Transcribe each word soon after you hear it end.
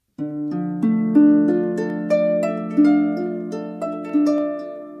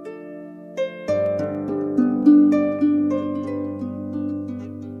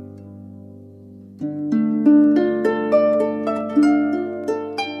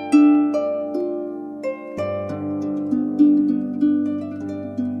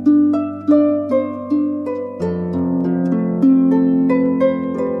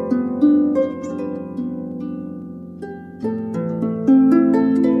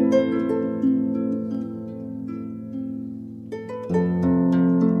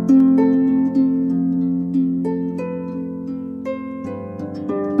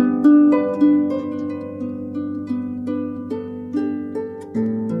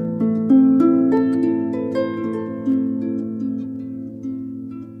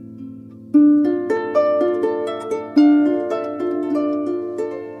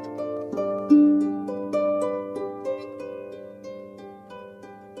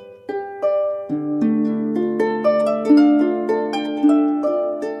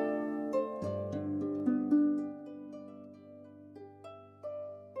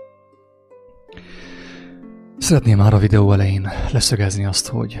Szeretném már a videó elején leszögezni azt,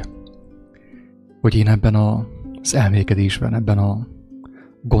 hogy én ebben az elmélkedésben, ebben a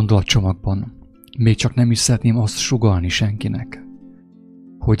gondolatcsomagban még csak nem is szeretném azt sugallni senkinek,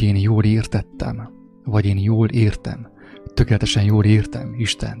 hogy én jól értettem, vagy én jól értem, tökéletesen jól értem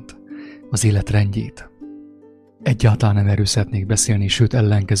Istent, az élet rendjét. Egyáltalán nem erről szeretnék beszélni, sőt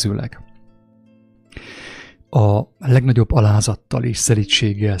ellenkezőleg. A legnagyobb alázattal és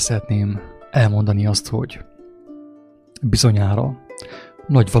szelídséggel szeretném elmondani azt, hogy bizonyára,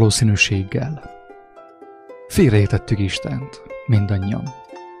 nagy valószínűséggel félreértettük Istent, mindannyian.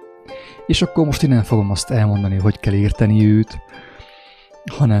 És akkor most én nem fogom azt elmondani, hogy kell érteni őt,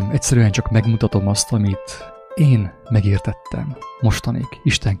 hanem egyszerűen csak megmutatom azt, amit én megértettem mostanig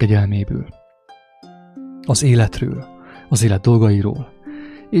Isten kegyelméből. Az életről, az élet dolgairól,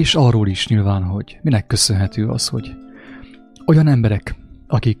 és arról is nyilván, hogy minek köszönhető az, hogy olyan emberek,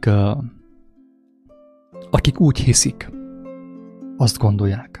 akik úgy hiszik, azt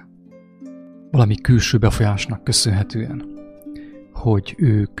gondolják, valami külső befolyásnak köszönhetően, hogy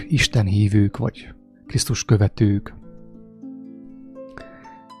ők Isten hívők vagy Krisztus követők.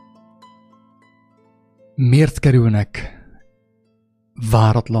 Miért kerülnek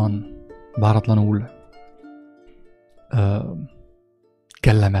váratlanul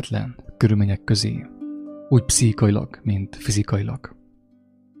kellemetlen körülmények közé, úgy pszichikailag, mint fizikailag?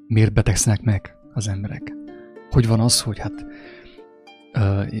 Miért betegszenek meg az emberek? Hogy van az, hogy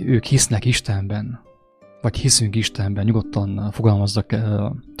ők hisznek Istenben, vagy hiszünk Istenben, nyugodtan fogalmazzak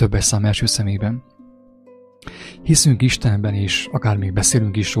többes szám első szemében. Hiszünk Istenben, és akár még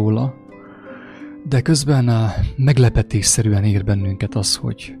beszélünk is róla, de közben meglepetésszerűen ér bennünket az,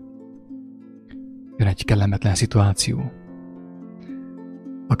 hogy jön egy kellemetlen szituáció.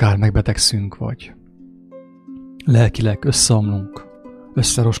 Akár megbetegszünk, vagy lelkileg összeomlunk,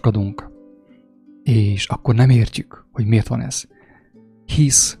 összeroskadunk, és akkor nem értjük, hogy miért van ez.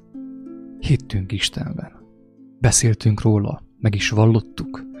 Hittünk Istenben. Beszéltünk róla, meg is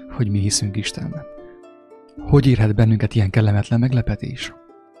vallottuk, hogy mi hiszünk Istenben. Hogy érhet bennünket ilyen kellemetlen meglepetés?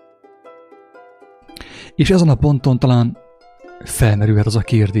 És ezen a ponton talán felmerülhet az a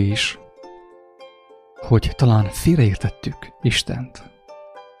kérdés, hogy talán félreértettük Istent.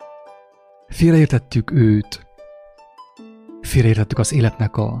 Félreértettük őt, félreértettük az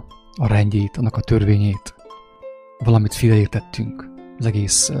életnek a rendjét, annak a törvényét. Valamit félreértettünk az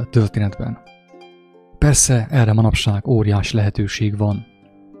egész történetben. Persze erre manapság óriási lehetőség van.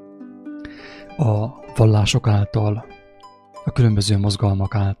 A vallások által, a különböző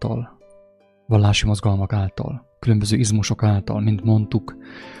mozgalmak által, vallási mozgalmak által, különböző izmusok által, mint mondtuk,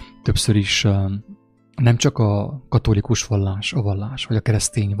 többször is nem csak a katolikus vallás, vagy a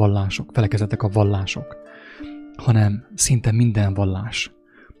keresztény vallások, felekezetek a vallások, hanem szinte minden vallás.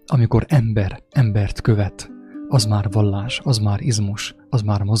 Amikor embert követ, az már vallás, az már izmus, az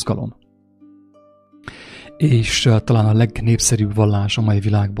már mozgalom. És talán a legnépszerűbb vallás a mai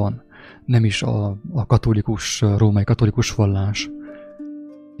világban nem is a római katolikus vallás,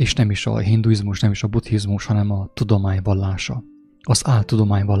 és nem is a hinduizmus, nem is a buddhizmus, hanem a tudomány vallása, az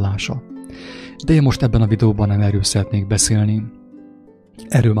áltudomány vallása. De én most ebben a videóban nem erről szeretnék beszélni.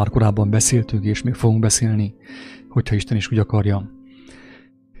 Erről már korábban beszéltünk, és még fogunk beszélni, hogyha Isten is úgy akarja,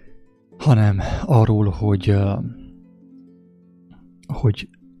 hanem arról, hogy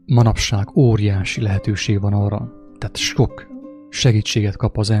manapság óriási lehetőség van arra, tehát sok segítséget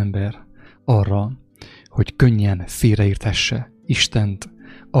kap az ember arra, hogy könnyen félreérthesse Istent,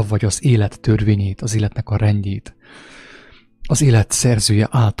 avagy az élet törvényét, az életnek a rendjét, az élet szerzője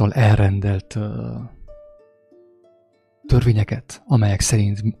által elrendelt törvényeket, amelyek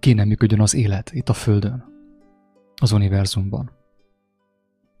szerint kéne működjön az élet itt a Földön, az univerzumban.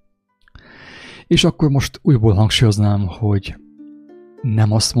 És akkor most újból hangsúlyoznám, hogy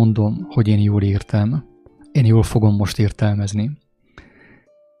nem azt mondom, hogy én jól értem, én jól fogom most értelmezni.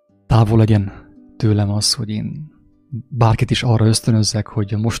 Távol legyen tőlem az, hogy én bárkit is arra ösztönözzek,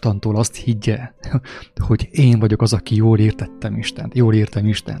 hogy mostantól azt higgye, hogy én vagyok az, aki jól értettem Istent, jól értem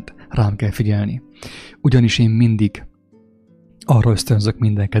Istent, rám kell figyelni. Ugyanis én mindig arra ösztönzök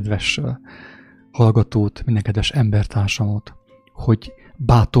minden kedves hallgatót, minden kedves embertársamot, hogy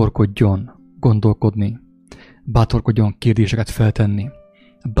bátorkodjon gondolkodni, bátorkodjon kérdéseket feltenni,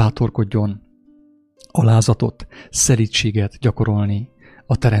 bátorkodjon alázatot, szelídséget gyakorolni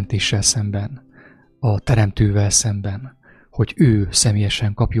a teremtéssel szemben, a teremtővel szemben, hogy ő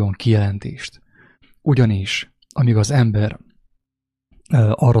személyesen kapjon kijelentést. Ugyanis, amíg az ember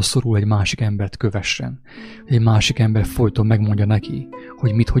arra szorul, egy másik embert kövessen, hogy egy másik ember folyton megmondja neki,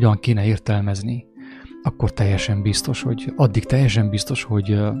 hogy mit hogyan kéne értelmezni, akkor addig teljesen biztos,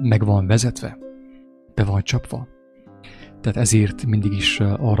 hogy meg van vezetve. be van csapva. Tehát ezért mindig is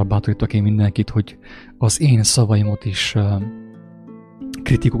arra bátorítok én mindenkit, hogy az én szavaimat is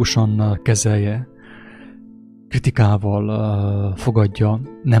kritikusan kezelje, kritikával fogadja,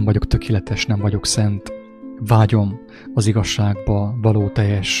 nem vagyok tökéletes, nem vagyok szent, vágyom az igazságba való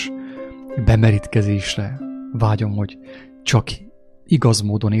teljes bemerítkezésre, vágyom, hogy csak igaz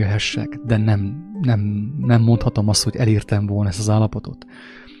módon élhessek, de nem mondhatom azt, hogy elértem volna ezt az állapotot.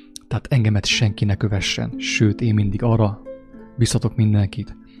 Tehát engemet senki ne kövessen, sőt, én mindig arra biztatok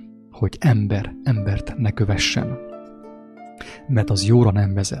mindenkit, hogy embert ne kövessen. Mert az jóra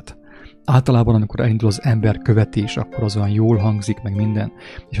nem vezet. Általában, amikor elindul az ember követés, akkor az olyan jól hangzik, meg minden,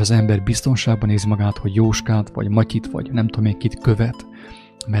 és az ember biztonságban érzi magát, hogy Jóskát, vagy Matyit, vagy nem tudom még kit követ,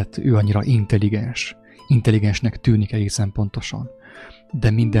 mert ő annyira intelligensnek tűnik egészen pontosan.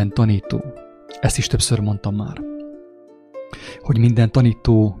 De minden tanító, ezt is többször mondtam már, hogy minden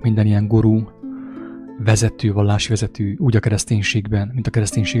tanító, minden ilyen gurú, vezető, vallásvezető, úgy a kereszténységben, mint a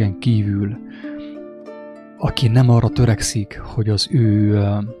kereszténységen kívül, aki nem arra törekszik, hogy az ő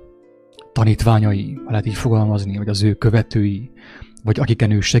tanítványai, lehet így fogalmazni, vagy az ő követői, vagy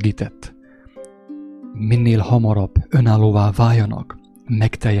akiken ő segített, minél hamarabb önállóvá váljanak,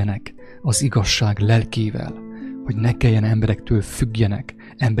 megteljenek az igazság lelkével, hogy ne kelljen emberektől függjenek,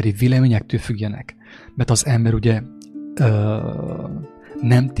 emberi véleményektől függjenek, mert az ember ugye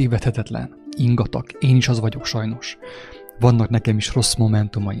nem tévedhetetlen, ingatag, én is az vagyok sajnos. Vannak nekem is rossz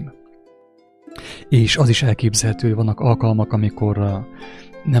momentumaim. És az is elképzelhető, hogy vannak alkalmak, amikor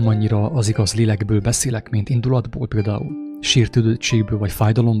nem annyira az igaz lélekből beszélek, mint indulatból, például sértődöttségből vagy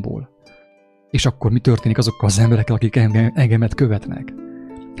fájdalomból. És akkor mi történik azokkal az emberekkel, akik engemet követnek?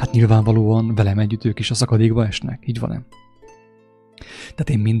 Hát nyilvánvalóan velem együtt ők is a szakadékba esnek, így van-e? Tehát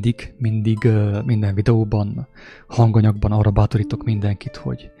én mindig minden videóban, hanganyagban arra bátorítok mindenkit,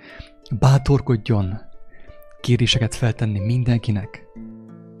 hogy bátorkodjon kéréseket feltenni mindenkinek,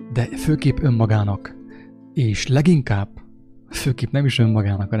 de főképp önmagának, és leginkább, főképp nem is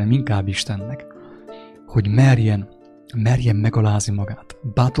önmagának, hanem inkább Istennek, hogy merjen megalázni magát,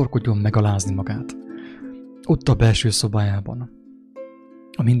 bátorkodjon megalázni magát. Ott a belső szobájában,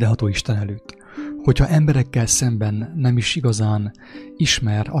 a mindenható Isten előtt. Hogyha emberekkel szemben nem is igazán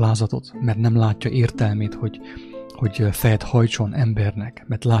ismer alázatot, mert nem látja értelmét, hogy fejet hajtson embernek,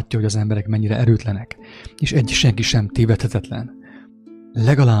 mert látja, hogy az emberek mennyire erőtlenek, és senki sem tévedhetetlen,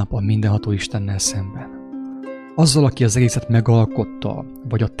 legalább a mindenható Istennel szemben. Azzal, aki az egészet megalkotta,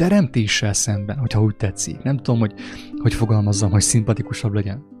 vagy a teremtéssel szemben, hogyha úgy tetszik. Nem tudom, hogy fogalmazzam, hogy szimpatikusabb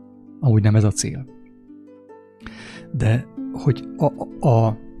legyen. Amúgy nem ez a cél. De hogy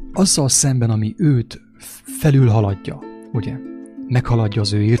azzal szemben, ami őt felülhaladja, ugye, meghaladja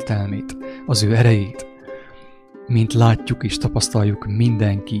az ő értelmét, az ő erejét, mint látjuk és tapasztaljuk,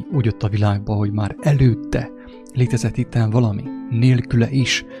 mindenki úgy jött a világba, hogy már előtte létezett itten valami, nélküle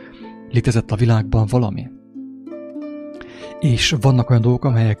is létezett a világban valami. És vannak olyan dolgok,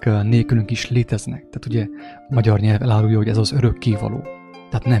 amelyek nélkülünk is léteznek. Tehát ugye a magyar nyelv elárulja, hogy ez az örökkévaló.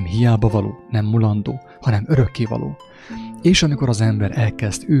 Tehát nem hiába való, nem mulandó, hanem örökkévaló. És amikor az ember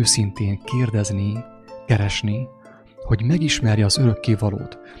elkezd őszintén kérdezni, keresni, hogy megismerje az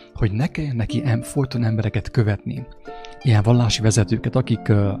örökkévalót, hogy ne kelljen neki folyton embereket követni, ilyen vallási vezetőket, akik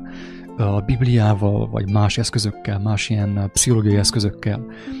a Bibliával, vagy más eszközökkel, más ilyen pszichológiai eszközökkel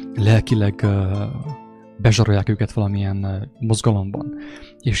lelkileg bezsarolják őket valamilyen mozgalomban,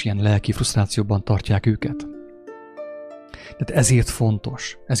 és ilyen lelki frusztrációban tartják őket. Tehát ezért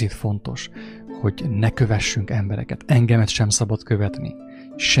fontos, hogy ne kövessünk embereket. Engemet sem szabad követni.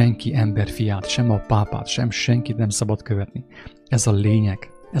 Senki emberfiát, sem a pápát, sem senkit nem szabad követni. Ez a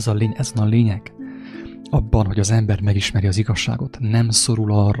lényeg. Abban, hogy az ember megismeri az igazságot, nem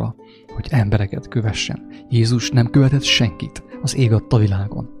szorul arra, hogy embereket kövessen. Jézus nem követett senkit az ég adta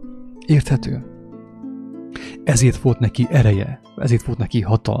világon. Érthető? Ezért volt neki ereje, ezért volt neki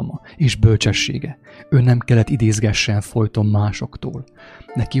hatalma és bölcsessége. Ő nem kellett idézgessen folyton másoktól.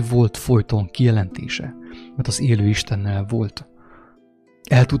 Neki volt folyton kijelentése, mert az élő Istennel volt.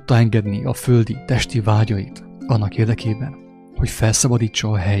 El tudta engedni a földi, testi vágyait annak érdekében, hogy felszabadítsa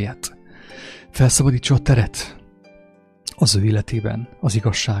a helyet, felszabadítsa a teret az ő életében, az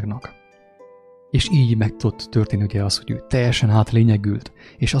igazságnak. És így meg tudott történni ugye az, hogy ő teljesen átlényegült,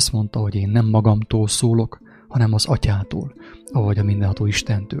 és azt mondta, hogy én nem magamtól szólok, hanem az Atyától, avagy a mindenható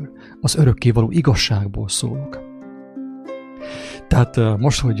Istentől, az örökkévaló igazságból szólok. Tehát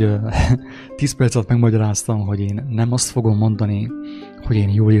most, hogy 10 percet megmagyaráztam, hogy én nem azt fogom mondani, hogy én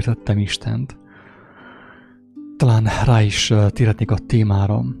jól értettem Istent, talán rá is térhetnék a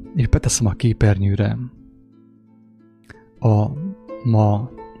témára, és beteszem a képernyőre a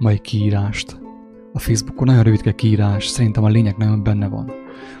mai kiírást, a Facebookon nagyon rövidke kiírás, szerintem a lényeg nagyon benne van,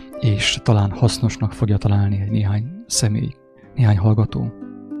 és talán hasznosnak fogja találni egy néhány személy, néhány hallgató.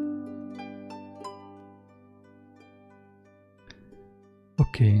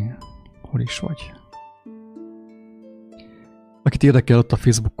 Oké, hol is vagy? Akit érdekel, ott a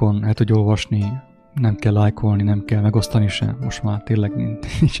Facebookon el tudja olvasni, nem kell lájkolni, nem kell megosztani sem, most már tényleg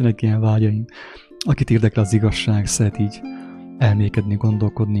nincsenek ilyen vágyaim. Akit érdekel az igazság, szeret így elmékedni,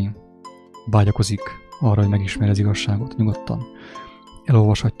 gondolkodni, vágyakozik arra, hogy megismerje az igazságot, nyugodtan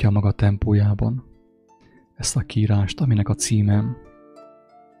elolvashatja maga tempójában ezt a kiírást, aminek a címem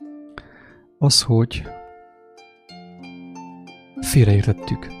az, hogy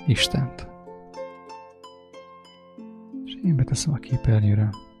félreértettük Istent. És én beteszem a képernyőre.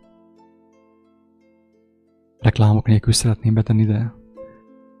 Reklámok nélkül szeretném betenni, de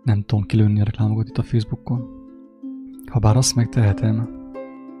nem tudom kilőni a reklámokat itt a Facebookon. Habár azt megtehetem,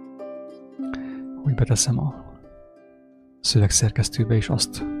 hogy beteszem a szövegszerkesztőbe, és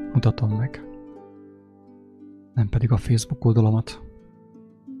azt mutatom meg. Nem pedig a Facebook oldalamat.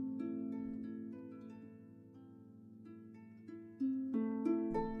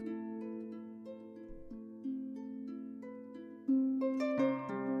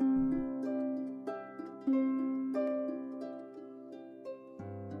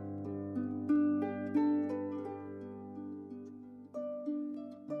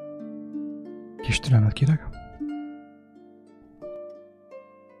 Kis türelmet kérek.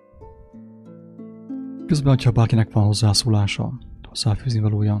 Közben, hogyha bárkinek van hozzászólása, hozzáfűzni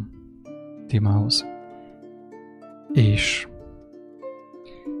valója témához, és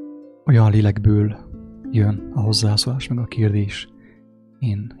olyan lélekből jön a hozzászólás, meg a kérdés,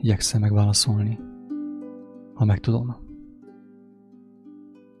 én igyekszem megválaszolni, ha meg tudom.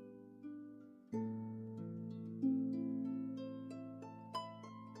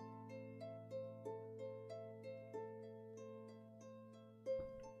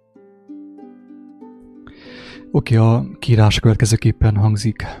 Oké, a kiírás következőképpen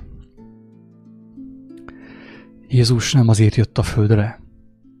hangzik. Jézus nem azért jött a földre,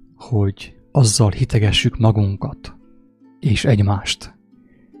 hogy azzal hitegessük magunkat és egymást,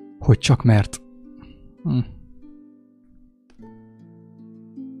 hogy csak mert...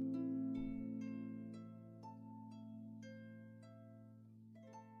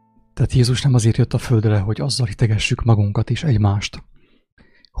 Tehát Jézus nem azért jött a földre, hogy azzal hitegessük magunkat és egymást,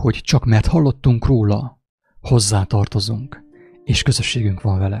 hogy csak mert hallottunk róla, hozzátartozunk, és közösségünk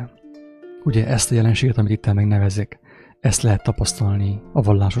van vele. Ugye ezt a jelenséget, amit itt megnevezek, ezt lehet tapasztalni a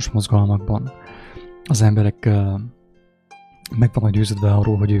vallásos mozgalmakban. Az emberek meg vannak győződve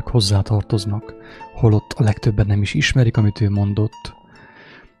arról, hogy ők hozzátartoznak, holott a legtöbben nem is ismerik, amit ő mondott,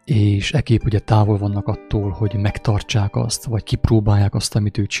 és ekképp ugye távol vannak attól, hogy megtartsák azt, vagy kipróbálják azt,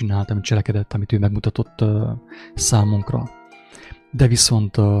 amit ő csinált, amit cselekedett, amit ő megmutatott számunkra. De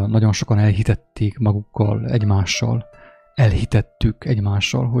viszont nagyon sokan elhitették magukkal, egymással, elhitettük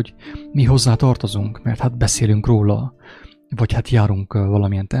egymással, hogy mi hozzá tartozunk, mert hát beszélünk róla, vagy hát járunk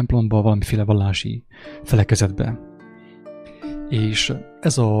valamilyen templomba, valamiféle vallási felekezetbe. És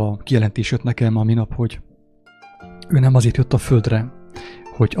ez a kijelentés jött nekem a minap, hogy ő nem azért jött a földre,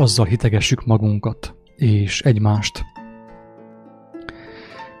 hogy azzal hitegessük magunkat és egymást,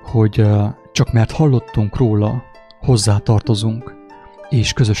 hogy csak mert hallottunk róla, hozzá tartozunk,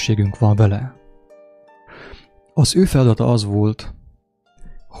 és közösségünk van vele. Az ő feladata az volt,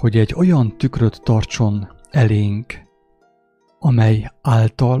 hogy egy olyan tükröt tartson elénk, amely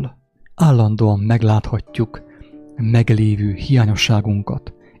által állandóan megláthatjuk meglévő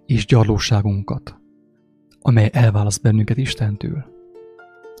hiányosságunkat és gyarlóságunkat, amely elválaszt bennünket Istentől,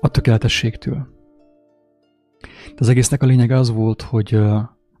 a tökéletességtől. De az egésznek a lényege az volt, hogy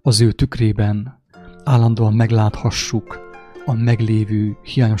az ő tükrében állandóan megláthassuk a meglévő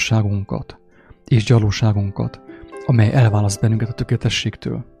hiányosságunkat és gyarlóságunkat, amely elválaszt bennünket a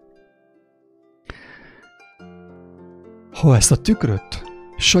tökéletességtől. Ha ezt a tükröt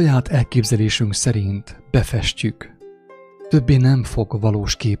saját elképzelésünk szerint befestjük, többé nem fog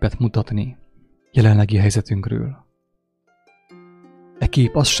valós képet mutatni jelenlegi helyzetünkről. E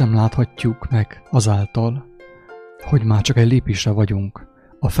kép azt sem láthatjuk meg azáltal, hogy már csak egy lépésre vagyunk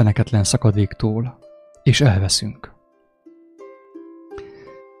a feneketlen szakadéktól, és elveszünk.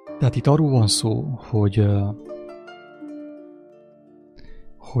 Tehát itt arról van szó,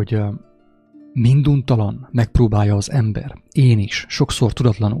 hogy minduntalan megpróbálja az ember, én is, sokszor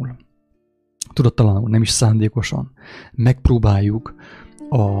tudattalanul, nem is szándékosan, megpróbáljuk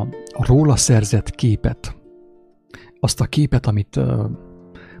a róla szerzett képet, azt a képet, amit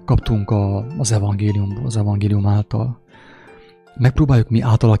kaptunk az evangéliumból, az evangélium által, megpróbáljuk mi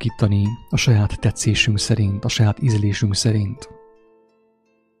átalakítani a saját tetszésünk szerint, a saját ízlésünk szerint.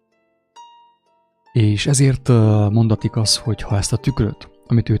 És ezért mondatik az, hogy ha ezt a tükröt,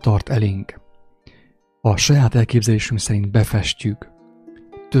 amit ő tart elénk, a saját elképzelésünk szerint befestjük,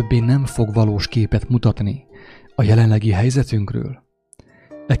 többé nem fog valós képet mutatni a jelenlegi helyzetünkről.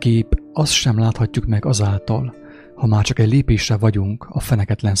 E kép azt sem láthatjuk meg azáltal, ha már csak egy lépésre vagyunk a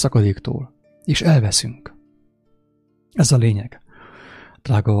feneketlen szakadéktól, és elveszünk. Ez a lényeg,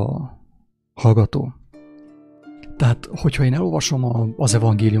 drága hallgató. Tehát, hogyha én elolvasom az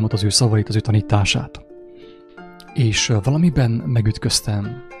evangéliumot, az ő szavait, az ő tanítását, és valamiben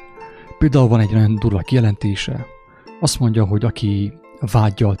megütköztem, például van egy nagyon durva kijelentése, azt mondja, hogy aki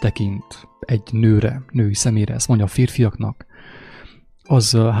vággyal tekint egy nőre, női személyre, ezt mondja a férfiaknak,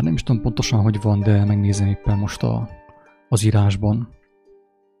 az, hát nem is tudom pontosan, hogy van, de megnézem éppen most az írásban.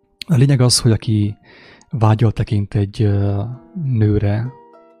 A lényeg az, hogy aki vággyal tekint egy nőre,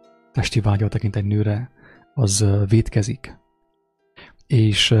 testi vággyal tekint egy nőre, az vétkezik.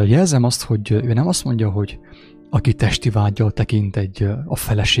 És jelzem azt, hogy ő nem azt mondja, hogy aki testi vággyal tekint a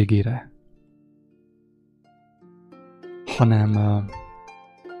feleségére,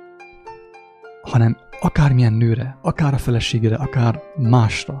 hanem akármilyen nőre, akár a feleségére, akár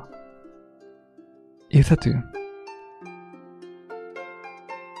másra. Érthető?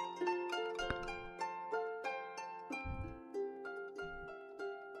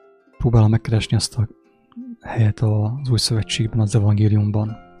 Próbálom megkeresni azt a helyet az Új Szövetségben, az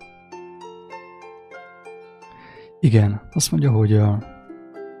evangéliumban. Igen, azt mondja, hogy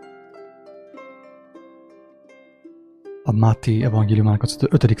a Máté evangéliumának az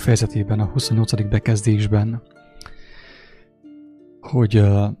 5. fejezetében, a 28. bekezdésben, hogy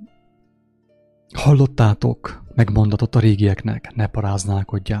hallottátok megmondatot a régieknek, ne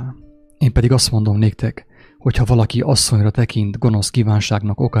paráználkodjál. Én pedig azt mondom néktek, hogyha valaki asszonyra tekint gonosz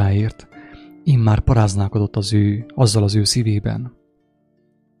kívánságnak okáért, immár paráználkodott azzal az ő szívében.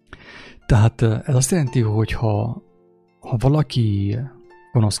 Tehát ez azt jelenti, hogy ha valaki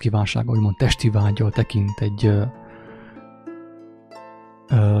gonosz kívánsága, úgymond testi vággyal tekint egy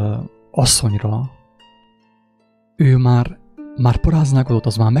asszonyra, ő már paráználkodott,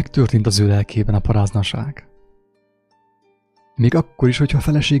 az már megtörtént az ő lelkében a paráznaság. Még akkor is, hogyha a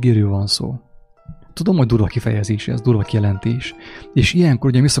feleségéről van szó. Tudom, hogy durva kifejezés, ez durva kijelentés, és ilyenkor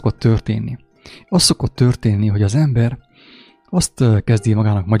ugye mi szokott történni? Az szokott történni, hogy az ember azt kezdi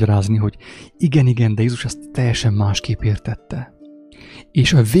magának magyarázni, hogy igen, de Jézus ezt teljesen másképp értette.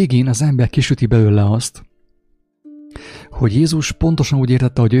 És a végén az ember kisüti belőle azt, hogy Jézus pontosan úgy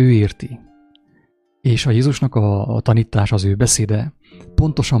értette, hogy ő érti. És a Jézusnak a tanítás, az ő beszéde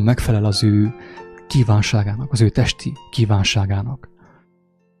pontosan megfelel az ő kívánságának, az ő testi kívánságának,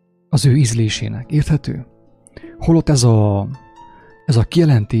 az ő ízlésének. Érthető? Holott ez a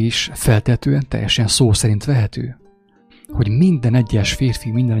kijelentés feltetően teljesen szó szerint vehető, hogy minden egyes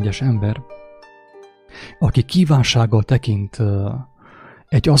férfi, minden egyes ember, aki kívánsággal tekint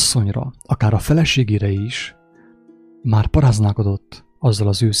egy asszonyra, akár a feleségére is, már paráználkodott azzal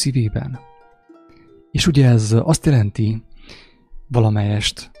az ő szívében. És ugye ez azt jelenti,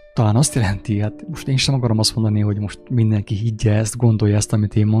 valamelyest, talán azt jelenti, hát most én sem akarom azt mondani, hogy most mindenki higgye ezt, gondolja ezt,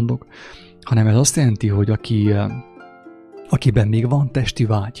 amit én mondok, hanem ez azt jelenti, hogy akiben még van testi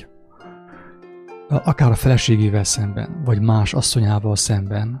vágy, akár a feleségével szemben, vagy más asszonyával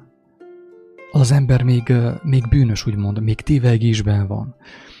szemben, az ember még bűnös, úgymond, még tévegésben van.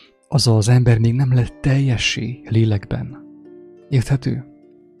 Az ember még nem lett teljessé lélekben. Érthető?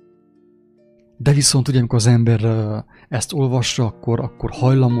 De viszont ugye, amikor az ember ezt olvassa, akkor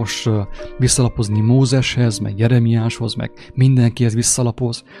hajlamos visszalapozni Mózeshez, meg Jeremiáshoz, meg mindenkihez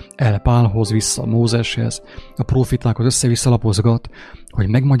visszalapoz, Pálhoz vissza Mózeshez, a profitákhoz össze-visszalapozgat, hogy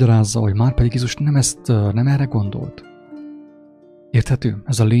megmagyarázza, hogy már pedig Jézus nem erre gondolt. Érthető?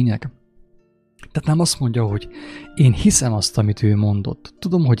 Ez a lényeg. Tehát nem azt mondja, hogy én hiszem azt, amit ő mondott.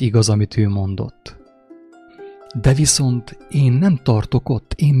 Tudom, hogy igaz, amit ő mondott. De viszont én nem tartok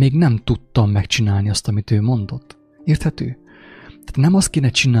ott, én még nem tudtam megcsinálni azt, amit ő mondott. Érthető? Tehát nem azt kéne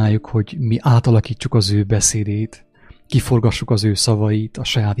csináljuk, hogy mi átalakítsuk az ő beszédét, kiforgassuk az ő szavait a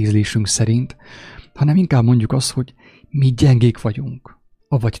saját ízlésünk szerint, hanem inkább mondjuk azt, hogy mi gyengék vagyunk,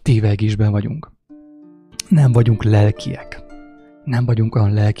 avagy tévegésben vagyunk. Nem vagyunk lelkiek. Nem vagyunk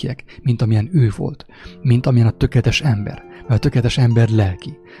olyan lelkiek, mint amilyen ő volt, mint amilyen a tökéletes ember. Mert a tökéletes ember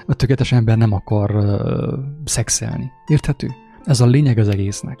lelki. A tökéletes ember nem akar szexelni. Érthető? Ez a lényeg az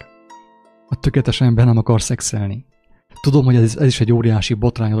egésznek. A tökéletes ember nem akar szexelni. Tudom, hogy ez is egy óriási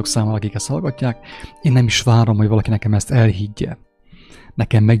botrány azok számára, akik ezt hallgatják. Én nem is várom, hogy valaki nekem ezt elhiggye.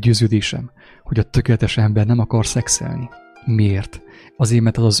 Nekem meggyőződésem, hogy a tökéletes ember nem akar szexelni. Miért? Azért,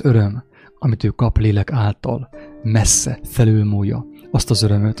 mert az az öröm, amit ő kap lélek által, messze felülmúlja azt az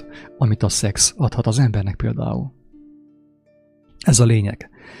örömöt, amit a szex adhat az embernek például. Ez a lényeg.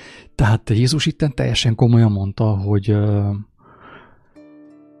 Tehát Jézus itten teljesen komolyan mondta,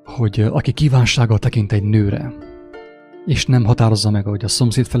 hogy aki kívánsággal tekint egy nőre, és nem határozza meg, hogy a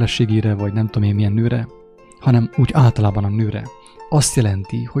szomszéd feleségére, vagy nem tudom én milyen nőre, hanem úgy általában a nőre, azt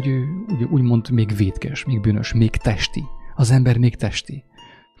jelenti, hogy ő úgymond még vétkes, még bűnös, még testi. Az ember még testi.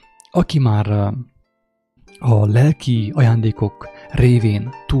 Aki már a lelki ajándékok révén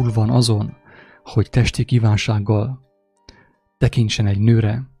túl van azon, hogy testi kívánsággal tekintsen egy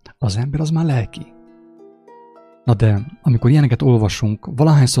nőre, az ember az már lelki. Na de, amikor ilyeneket olvasunk,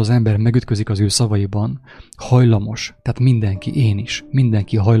 valahányszor az ember megütközik az ő szavaiban, hajlamos, tehát mindenki, én is,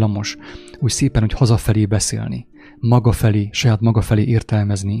 mindenki hajlamos úgy szépen, hogy hazafelé beszélni, maga felé, saját maga felé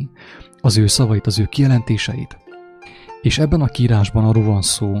értelmezni az ő szavait, az ő kijelentéseit. És ebben a kiírásban arról van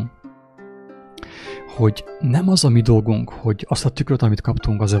szó, hogy nem az a mi dolgunk, hogy azt a tükröt, amit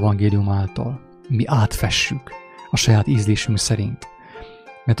kaptunk az evangélium által, mi átfessük a saját ízlésünk szerint.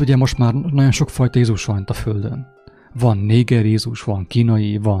 Mert ugye most már nagyon sokfajta Jézus van itt a Földön. Van néger Jézus, van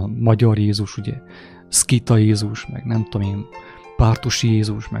kínai, van magyar Jézus, ugye, szkita Jézus, meg nem tudom én, pártusi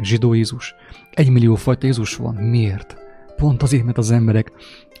Jézus, meg zsidó Jézus. 1 millió fajta Jézus van. Miért? Pont azért, mert az emberek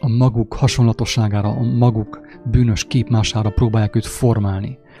a maguk hasonlatosságára, a maguk bűnös képmására próbálják őt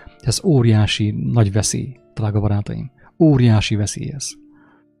formálni. Ez óriási nagy veszély, drága barátaim. Óriási veszély ez.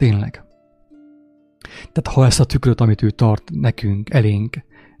 Tényleg. Tehát ha ezt a tükröt, amit ő tart nekünk, elénk,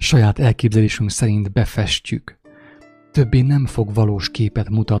 saját elképzelésünk szerint befestjük, többé nem fog valós képet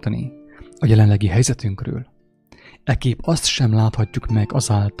mutatni a jelenlegi helyzetünkről. E kép azt sem láthatjuk meg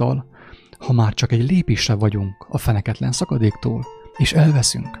azáltal, ha már csak egy lépésre vagyunk a feneketlen szakadéktól, és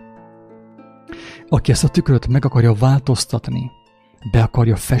elveszünk. Aki ezt a tükröt meg akarja változtatni, be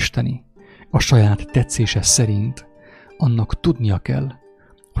akarja festeni a saját tetszése szerint, annak tudnia kell,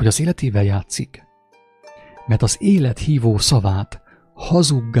 hogy az életével játszik. Mert az élet hívó szavát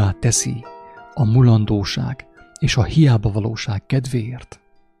hazuggá teszi a mulandóság és a hiába valóság kedvéért.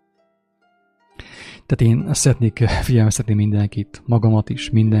 Tehát én szeretnék figyelmeztetni mindenkit, magamat is,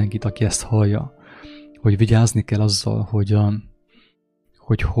 mindenkit, aki ezt hallja, hogy vigyázni kell azzal,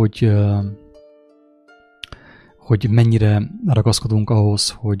 hogy mennyire ragaszkodunk ahhoz,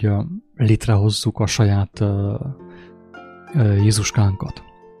 hogy létrehozzuk a saját Jézuskánkat.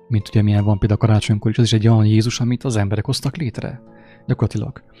 Mint ugye milyen van például karácsonykor is, ez is egy olyan Jézus, amit az emberek hoztak létre.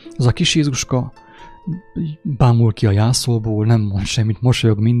 Gyakorlatilag. Az a kis Jézuska bámul ki a jászolból, nem mond semmit,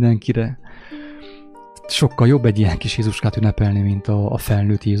 mosolyog mindenkire. Sokkal jobb egy ilyen kis Jézuskát ünnepelni, mint a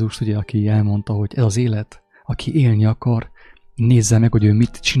felnőtt Jézust, ugye, aki elmondta, hogy ez az élet, aki élni akar, nézze meg, hogy ő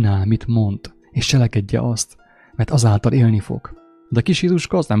mit csinál, mit mond, és cselekedje azt, mert azáltal élni fog. De a kis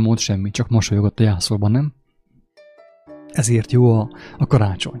Jézuska az nem mond semmit, csak mosolyogott a jászolban, nem? Ezért jó a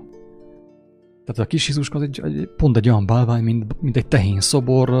karácsony. Tehát a kis Jézuska az pont egy olyan bálvány, mint egy tehén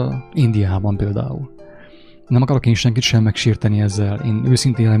szobor Indiában például. Nem akarok én senkit sem megsérteni ezzel. Én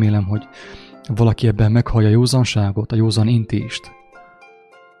őszintén remélem, hogy valaki ebben meghallja a józanságot, a józan intést.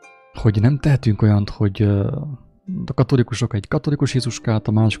 Hogy nem tehetünk olyant, hogy a katolikusok egy katolikus Jézuskát,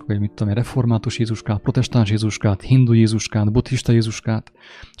 a másikok egy református Jézuskát, protestáns Jézuskát, hindu Jézuskát, buddhista Jézuskát,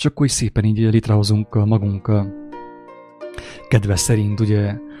 és akkor is szépen így létrehozunk magunk kedve szerint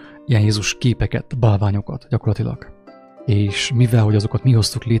ugye ilyen Jézus képeket, bálványokat gyakorlatilag. És mivel, hogy azokat mi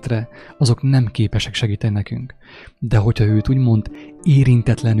hoztuk létre, azok nem képesek segíteni nekünk. De hogyha őt úgymond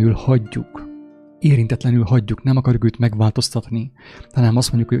érintetlenül hagyjuk, nem akarjuk őt megváltoztatni, hanem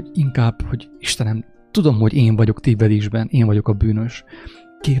azt mondjuk, hogy inkább, hogy Istenem, tudom, hogy én vagyok tévedésben, én vagyok a bűnös.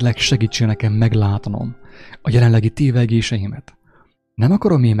 Kérlek, segítsél nekem meglátnom a jelenlegi tévegéseimet. Nem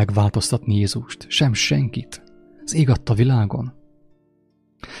akarom én megváltoztatni Jézust, sem senkit, az ég adta világon,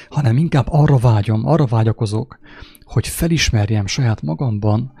 hanem inkább arra vágyakozok, hogy felismerjem saját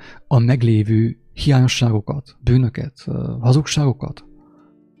magamban a meglévő hiányosságokat, bűnöket, hazugságokat.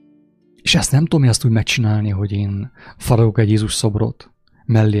 És ezt nem tudom én azt úgy megcsinálni, hogy én faragok egy Jézus szobrot,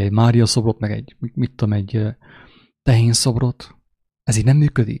 mellé egy Mária szobrot, meg egy tehén szobrot. Ez így nem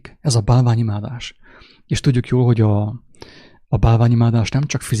működik. Ez a bálványimádás. És tudjuk jól, hogy a bálványimádás nem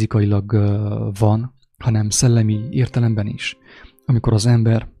csak fizikailag van, hanem szellemi értelemben is. Amikor az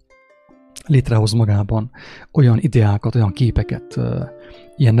ember létrehoz magában olyan ideákat, olyan képeket,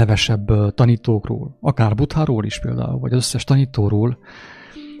 ilyen nevesebb tanítókról, akár Buddháról is például, vagy az összes tanítóról,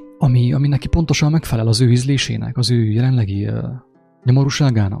 ami neki pontosan megfelel az ő ízlésének, az ő jelenlegi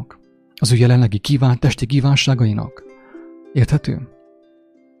nyomorúságának, az ő jelenlegi testi kívánságainak. Érthető?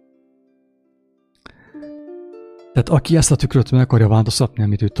 Tehát aki ezt a tükröt meg akarja változtatni,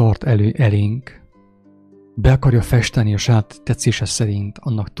 amit ő tart elénk, be akarja festeni a saját tetszése szerint,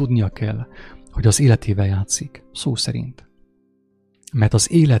 annak tudnia kell, hogy az életével játszik, szó szerint. Mert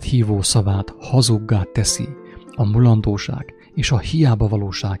az élet hívó szavát hazuggá teszi a mulandóság és a hiába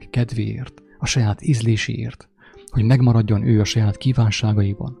valóság kedvéért, a saját ízléséért, hogy megmaradjon ő a saját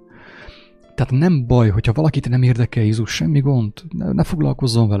kívánságaiban. Tehát nem baj, hogyha valakit nem érdekel Jézus, semmi gond, ne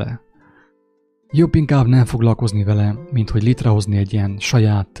foglalkozzon vele. Jobb inkább nem foglalkozni vele, mint hogy létrehozni egy ilyen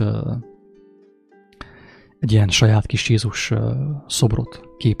saját kis Jézus szobrot,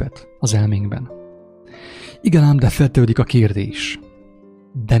 képet az elménkben. Igen ám, de feltevődik a kérdés.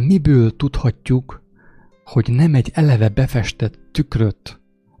 De miből tudhatjuk, hogy nem egy eleve befestett tükröt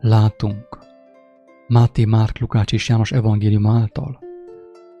látunk Máté, Márk, Lukács és János evangélium által?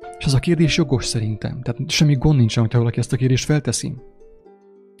 És ez a kérdés jogos szerintem. Tehát semmi gond nincsen, hogyha valaki ezt a kérdést felteszi.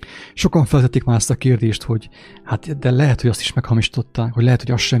 Sokan feltették már ezt a kérdést, hogy hát de lehet, hogy azt is meghamisították, hogy lehet,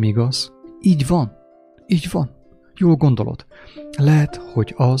 hogy az sem igaz. Így van. Így van. Jól gondolod. Lehet,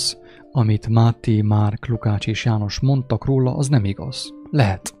 hogy az, amit Máté, Márk, Lukács és János mondtak róla, az nem igaz.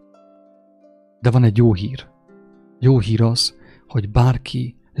 Lehet. De van egy jó hír. Jó hír az, hogy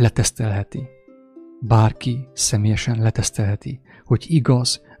bárki letesztelheti. Bárki személyesen letesztelheti, hogy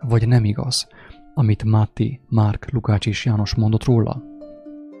igaz vagy nem igaz, amit Máté, Márk, Lukács és János mondott róla.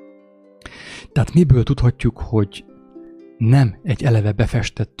 Tehát miből tudhatjuk, hogy nem egy eleve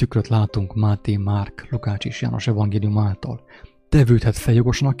befestett tükröt látunk Máté, Márk, Lukács és János evangélium által? Tevődhet fel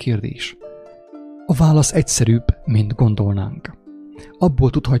jogosan a kérdés. A válasz egyszerűbb, mint gondolnánk. Abból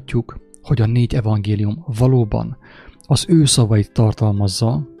tudhatjuk, hogy a 4 evangélium valóban az ő szavait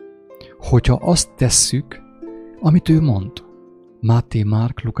tartalmazza, hogyha azt tesszük, amit ő mond, Máté,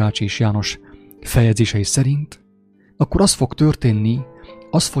 Márk, Lukács és János feljegyzései szerint, akkor az fog történni,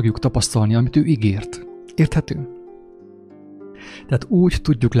 azt fogjuk tapasztalni, amit ő ígért. Érthető? Tehát úgy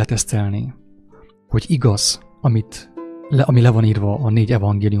tudjuk letesztelni, hogy igaz, ami le van írva a 4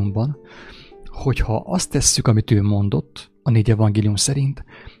 evangéliumban, hogyha azt tesszük, amit ő mondott a 4 evangélium szerint,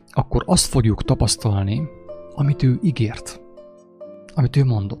 akkor azt fogjuk tapasztalni, amit ő ígért. Amit ő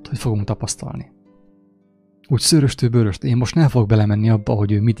mondott, hogy fogunk tapasztalni. Úgy szőröstől bőröst, én most nem fogok belemenni abba,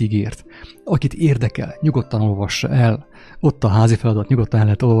 hogy ő mit ígért. Akit érdekel, nyugodtan olvassa el. Ott a házi feladat, nyugodtan el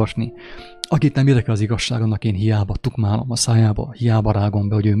lehet olvasni. Akit nem érdekel az igazság, annak én hiába tukmálom a szájába, hiába rágom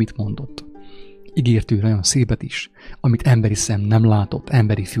be, hogy ő mit mondott. Ígért ő nagyon szépet is, amit emberi szem nem látott,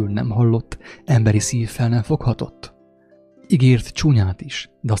 emberi fül nem hallott, emberi szív fel nem foghatott. Ígért csúnyát is,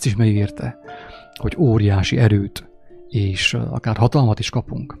 de azt is megígérte, hogy óriási erőt és akár hatalmat is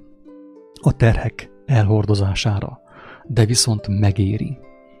kapunk a terhek elhordozására, de viszont megéri.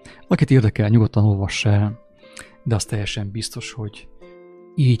 Akit érdekel, nyugodtan olvassa el, de az teljesen biztos, hogy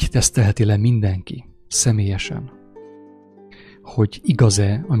így tesztelheti le mindenki személyesen, hogy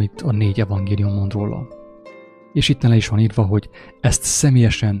igaz-e, amit a 4 evangélium mond róla. És itt le is van írva, hogy ezt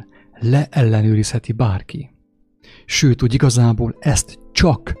személyesen leellenőrizheti bárki. Sőt, úgy igazából ezt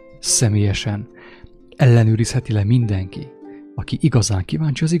csak személyesen ellenőrizheti le mindenki, aki igazán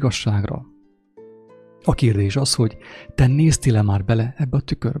kíváncsi az igazságra. A kérdés az, hogy te néztél le már bele ebbe a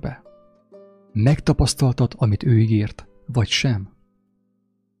tükörbe? Megtapasztaltad, amit ő ígért, vagy sem?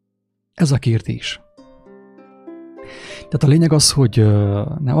 Ez a kérdés. Tehát a lényeg az, hogy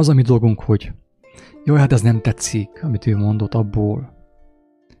nem az a mi dolgunk, hogy jó, hát ez nem tetszik, amit ő mondott abból,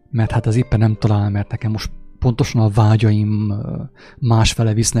 mert hát ez éppen nem talál, mert nekem most pontosan a vágyaim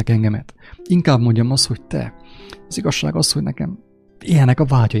másfele visznek engemet. Inkább mondjam azt, hogy az igazság az, hogy nekem ilyenek a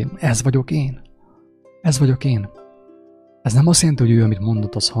vágyaim, ez vagyok én. Ez vagyok én. Ez nem azt jelenti, hogy ő, amit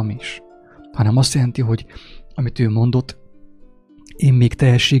mondott, az hamis, hanem azt jelenti, hogy amit ő mondott, én még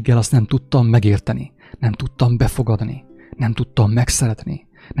teljességgel azt nem tudtam megérteni, nem tudtam befogadni, nem tudtam megszeretni,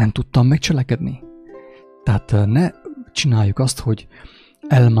 nem tudtam megcselekedni. Tehát ne csináljuk azt, hogy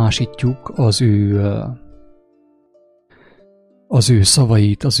elmásítjuk az ő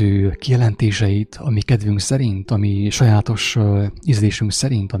szavait, az ő kijelentéseit, ami kedvünk szerint, ami sajátos ízlésünk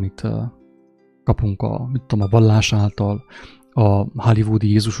szerint, amit kapunk a vallás által, a hollywoodi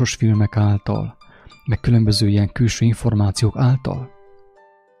Jézusos filmek által, meg különböző ilyen külső információk által.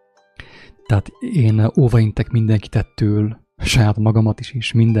 Tehát én óvaintek mindenkit ettől, saját magamat is,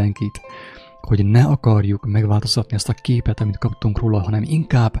 és mindenkit, hogy ne akarjuk megváltoztatni ezt a képet, amit kaptunk róla, hanem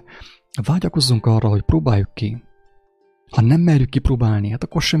inkább vágyakozzunk arra, hogy próbáljuk ki. Ha nem merjük kipróbálni, hát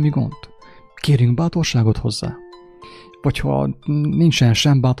akkor semmi gond. Kérjünk bátorságot hozzá. Vagy ha nincsen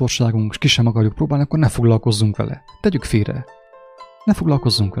sem bátorságunk, és ki sem akarjuk próbálni, akkor ne foglalkozzunk vele. Tegyük félre. Ne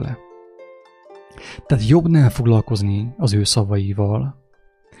foglalkozzunk vele. Tehát jobb nem foglalkozni az ő szavaival,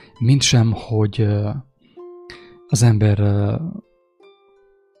 mint sem, hogy az ember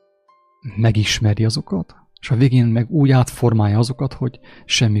megismeri azokat, és a végén meg úgy átformálja azokat, hogy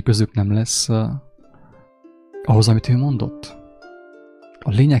semmi közük nem lesz ahhoz, amit ő mondott. A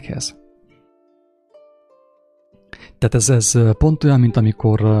lényeghez. Tehát ez pont olyan, mint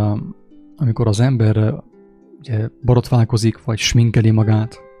amikor az ember ugye, borotválkozik, vagy sminkeli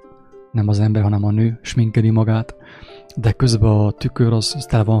magát, nem az ember, hanem a nő sminkeli magát, de közben a tükör az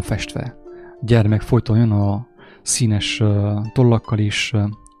tele van festve. A gyermek folyton jön a színes tollakkal és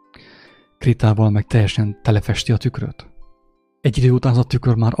kritával, meg teljesen telefesti a tükröt. Egy idő után az a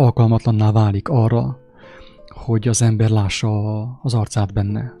tükör már alkalmatlanná válik arra, hogy az ember lássa az arcát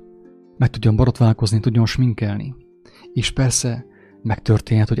benne. Meg tudjon borotválkozni, tudjon sminkelni. És persze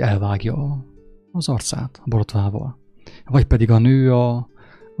megtörténhet, hogy elvágja az arcát a borotvával. Vagy pedig a nő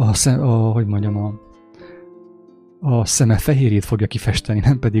a szeme fehérjét fogja kifesteni,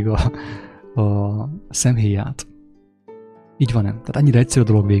 nem pedig a szemhéját. Így van, nem? Tehát annyira egyszerű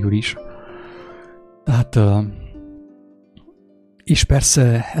dolog végül is. Tehát, és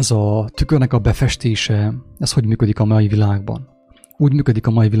persze ez a tükörnek a befestése, ez hogy működik a mai világban? Úgy működik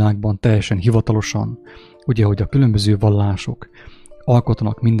a mai világban teljesen hivatalosan, ugye, hogy a különböző vallások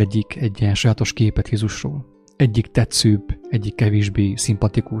alkotanak mindegyik egy ilyen sajátos képet Jézusról. Egyik tetszőbb, egyik kevésbé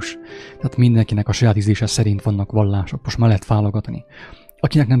szimpatikus. Tehát mindenkinek a saját ízlése szerint vannak vallások. Most már lehet válogatni.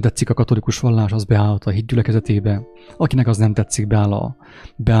 Akinek nem tetszik a katolikus vallás, az beállhat a hitgyülekezetébe. Akinek az nem tetszik,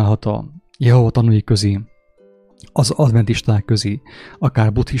 beállhat a Jehova tanúi közé, az adventisták közé,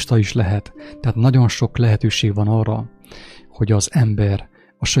 akár buddhista is lehet. Tehát nagyon sok lehetőség van arra, hogy az ember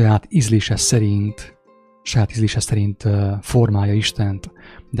a saját ízlése szerint formálja Istent,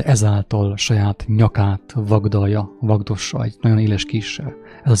 de ezáltal saját nyakát vagdossa egy nagyon éles késsel.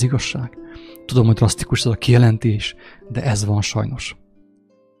 Ez az igazság. Tudom, hogy drasztikus ez a kijelentés, de ez van sajnos.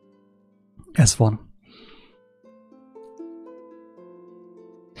 Ez van.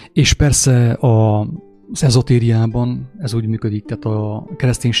 És persze az ezotériában ez úgy működik, tehát a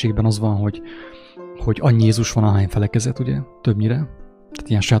kereszténységben az van, hogy annyi Jézus van, ahány felekezet, ugye, többnyire. Tehát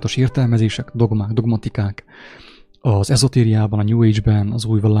ilyen sajátos értelmezések, dogmák, dogmatikák. Az ezotériában, a New Age-ben, az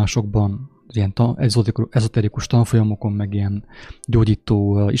új vallásokban, az ilyen ezoterikus tanfolyamokon, meg ilyen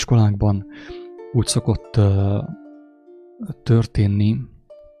gyógyító iskolákban úgy szokott történni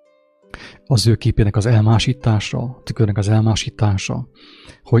az ő képének az elmásítása, a tükörnek az elmásítása,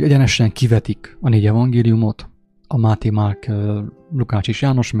 hogy egyenesen kivetik a 4 evangéliumot, a Máté, Márk, Lukács és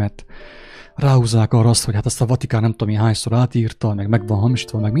János, mert ráhúzzák arra azt, hogy hát ezt a Vatikán nem tudom hányszor átírta, meg van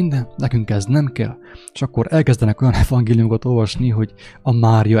hamisítva, meg minden, nekünk ez nem kell. És akkor elkezdenek olyan evangéliumokat olvasni, hogy a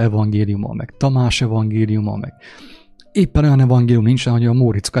Mária evangéliuma, meg Tamás evangéliuma, meg éppen olyan evangélium nincsen, hogy a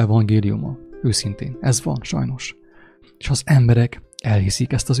Móriczka evangéliuma. Őszintén. Ez van, sajnos. És az emberek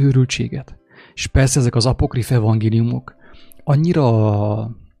elhiszik ezt az őrültséget. És persze ezek az apokrif evangéliumok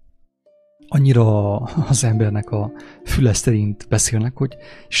annyira az embernek a füle szerint beszélnek, hogy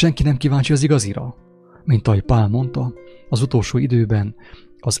senki nem kíváncsi az igazira. Mint ahogy Pál mondta, az utolsó időben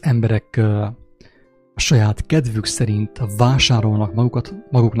az emberek a saját kedvük szerint vásárolnak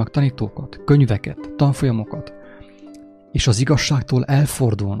maguknak tanítókat, könyveket, tanfolyamokat, és az igazságtól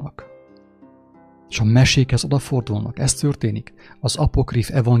elfordulnak. És a mesékhez odafordulnak. Ez történik. Az apokrif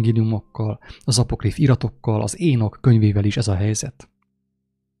evangéliumokkal, az apokrif iratokkal, az Énok könyvével is ez a helyzet.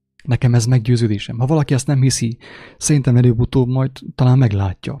 Nekem ez meggyőződésem. Ha valaki ezt nem hiszi, szerintem előbb-utóbb majd talán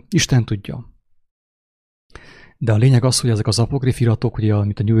meglátja. Isten tudja. De a lényeg az, hogy ezek az apokrif iratok, ugye,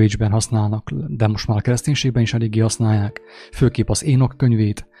 amit a New Age-ben használnak, de most már a kereszténységben is eléggé használják, főképp az Énok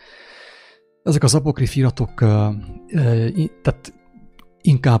könyvét. Ezek az apokrif iratok tehát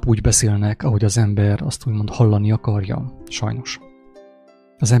inkább úgy beszélnek, ahogy az ember azt úgymond hallani akarja, sajnos.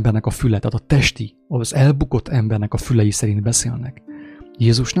 Az embernek a füle, tehát a testi, az elbukott embernek a fülei szerint beszélnek.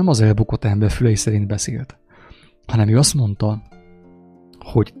 Jézus nem az elbukott ember fülei szerint beszélt, hanem ő azt mondta,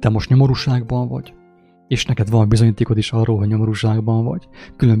 hogy te most nyomorúságban vagy, és neked van bizonyítékod is arról, hogy nyomorúságban vagy,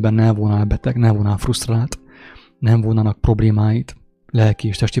 különben ne volnál beteg, ne volnál frusztrált, nem volnának problémáid, lelki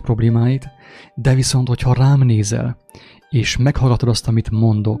és testi problémáid, de viszont, hogyha rám nézel, és meghallgatod azt, amit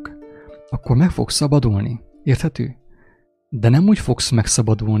mondok, akkor meg fogsz szabadulni. Érthető? De nem úgy fogsz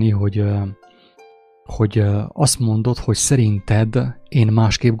megszabadulni, hogy azt mondod, hogy szerinted én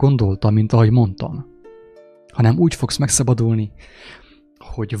másképp gondoltam, mint ahogy mondtam. Hanem úgy fogsz megszabadulni,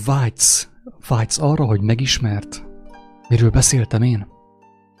 hogy vágysz arra, hogy megismert, miről beszéltem én.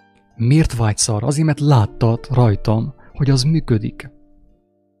 Miért vágysz arra? Azért, mert láttad rajtam, hogy az működik.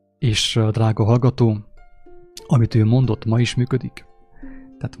 És drága hallgató, amit ő mondott, ma is működik.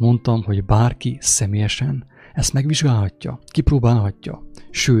 Tehát mondtam, hogy bárki személyesen ezt megvizsgálhatja, kipróbálhatja.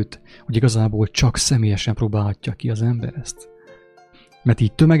 Sőt, hogy igazából csak személyesen próbálhatja ki az ember ezt. Mert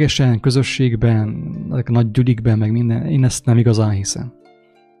így tömegesen, közösségben, nagy gyülikben, meg minden, én ezt nem igazán hiszem.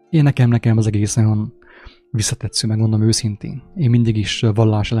 Nekem az egész nagyon visszatetsző, megmondom őszintén. Én mindig is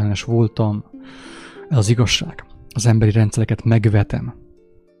vallásellenes voltam, ez az igazság. Az emberi rendszereket megvetem.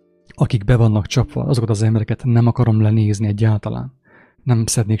 Akik be vannak csapva, azokat az embereket nem akarom lenézni egyáltalán. Nem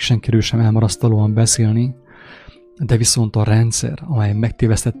szeretnék senkiről sem elmarasztalóan beszélni, de viszont a rendszer, amely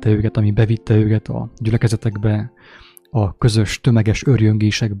megtévesztette őket, ami bevitte őket a gyülekezetekbe, a közös tömeges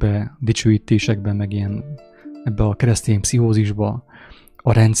örjöngésekbe, dicsőítésekbe, meg ilyen ebbe a keresztény pszichózisba,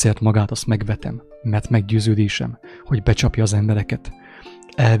 a rendszert magát azt megvetem, mert meggyőződésem, hogy becsapja az embereket.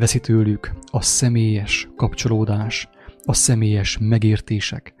 Elveszi tőlük a személyes kapcsolódás, a személyes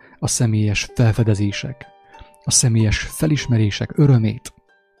megértések, a személyes felfedezések, a személyes felismerések örömét.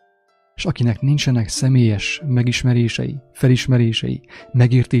 És akinek nincsenek személyes megismerései, felismerései,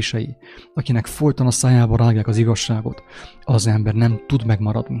 megértései, akinek folyton a szájába rágják az igazságot, az ember nem tud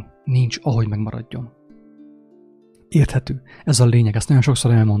megmaradni. Nincs, ahogy megmaradjon. Érthető? Ez a lényeg, ezt nagyon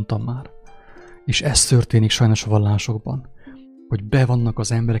sokszor elmondtam már. És ez történik sajnos a vallásokban, hogy be vannak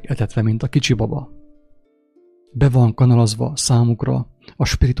az emberek etetve, mint a kicsi baba. Be van kanalazva számukra a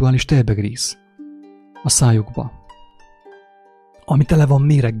spirituális tejbegríz a szájukba, ami tele van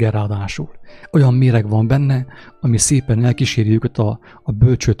méreggel ráadásul. Olyan méreg van benne, ami szépen elkíséri őket a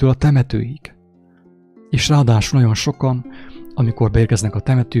bölcsőtől a temetőig. És ráadásul nagyon sokan, amikor beérkeznek a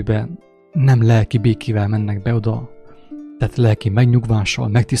temetőbe, nem lelki békével mennek be oda, tehát lelki megnyugvással,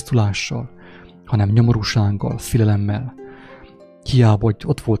 megtisztulással, hanem nyomorúsággal, félelemmel. Hiába, hogy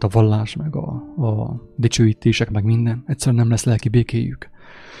ott volt a vallás, meg a dicsőítések, meg minden, egyszerűen nem lesz lelki békéjük.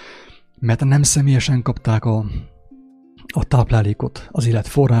 Mert nem személyesen kapták a táplálékot az élet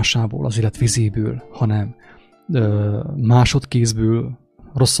forrásából, az élet vizéből, hanem másodkézből,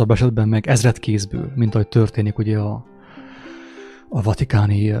 rosszabb esetben meg ezredkézből, mint ahogy történik ugye a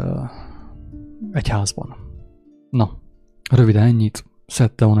vatikáni egyházban. Na, röviden ennyit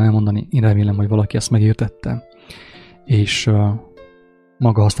szerettem volna elmondani, én remélem, hogy valaki ezt megértette, és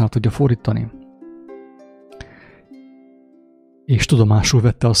maga használat tudja fordítani. És tudomásul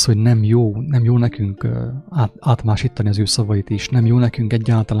vette azt, hogy nem jó nekünk átmásítani az ő szavait is, nem jó nekünk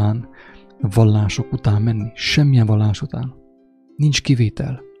egyáltalán vallások után menni, semmilyen vallás után. Nincs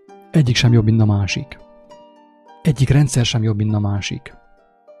kivétel. Egyik sem jobb, mint a másik. Egyik rendszer sem jobb, mint a másik.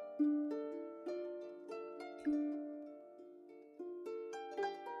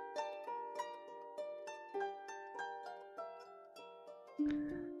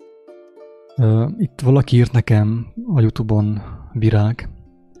 Itt valaki írt nekem a YouTube-on, Virág.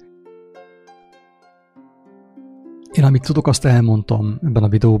 Én amit tudok, azt elmondtam ebben a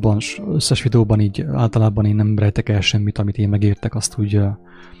videóban, és összes videóban így általában én nem rejtek el semmit, amit én megértek, azt úgy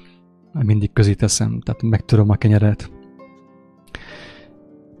mindig közé teszem, tehát megtöröm a kenyeret.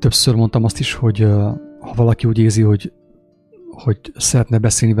 Többször mondtam azt is, hogy ha valaki úgy érzi, hogy szeretne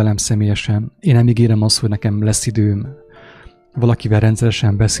beszélni velem személyesen, én nem ígérem azt, hogy nekem lesz időm valakivel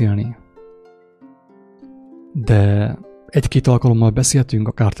rendszeresen beszélni. De egy-két alkalommal beszéltünk,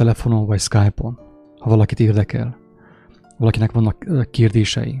 akár telefonon vagy Skype-on, ha valakit érdekel, valakinek vannak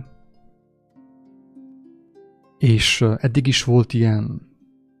kérdései. És eddig is volt ilyen,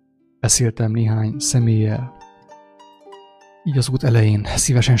 beszéltem néhány személlyel, így az út elején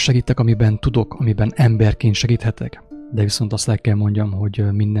szívesen segítek, amiben tudok, amiben emberként segíthetek, de viszont azt le kell mondjam,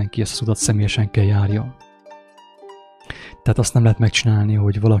 hogy mindenki ezt az utat személyesen kell járja. Tehát azt nem lehet megcsinálni,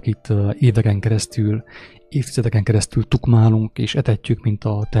 hogy valakit éveken keresztül, évtizedeken keresztül tukmálunk és etetjük, mint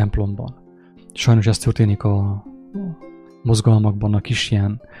a templomban. Sajnos ez történik a mozgalmakban, a kis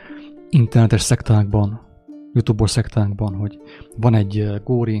ilyen internetes szektákban, YouTube-os szektákban, hogy van egy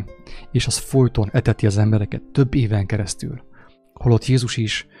góri, és az folyton eteti az embereket több éven keresztül. Holott Jézus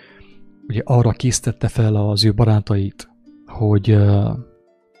is ugye arra késztette fel az ő barátait, hogy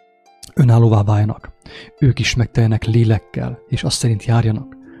önállóvá váljanak. Ők is megteljenek lélekkel, és azt szerint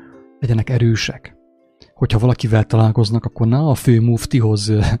járjanak. Legyenek erősek. Hogyha valakivel találkoznak, akkor ne a fő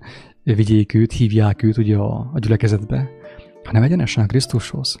muftihoz vigyék őt, hívják őt ugye a gyülekezetbe, hanem egyenesen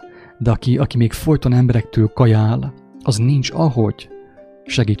Krisztushoz. De aki még folyton emberektől kajál, az nincs ahogy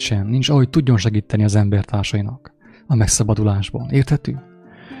segítsen, nincs ahogy tudjon segíteni az embertársainak a megszabadulásban. Érthető?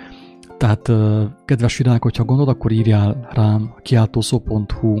 Tehát, kedves Virág, hogyha gondolod, akkor írjál rám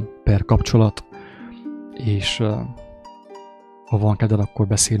kiáltószó.hu/kapcsolat, és ha van kedved, akkor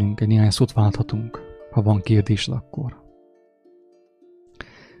beszélünk, egy néhány szót válthatunk, ha van kérdésed, akkor.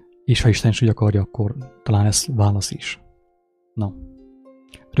 És ha Isten is úgy akarja, akkor talán ez válasz is. Na,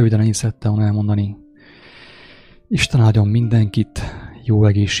 röviden ennyit szerettem volna elmondani. Isten áldjon mindenkit, jó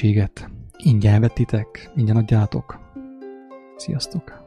egészséget, ingyen vettitek, ingyen adjátok. Sziasztok!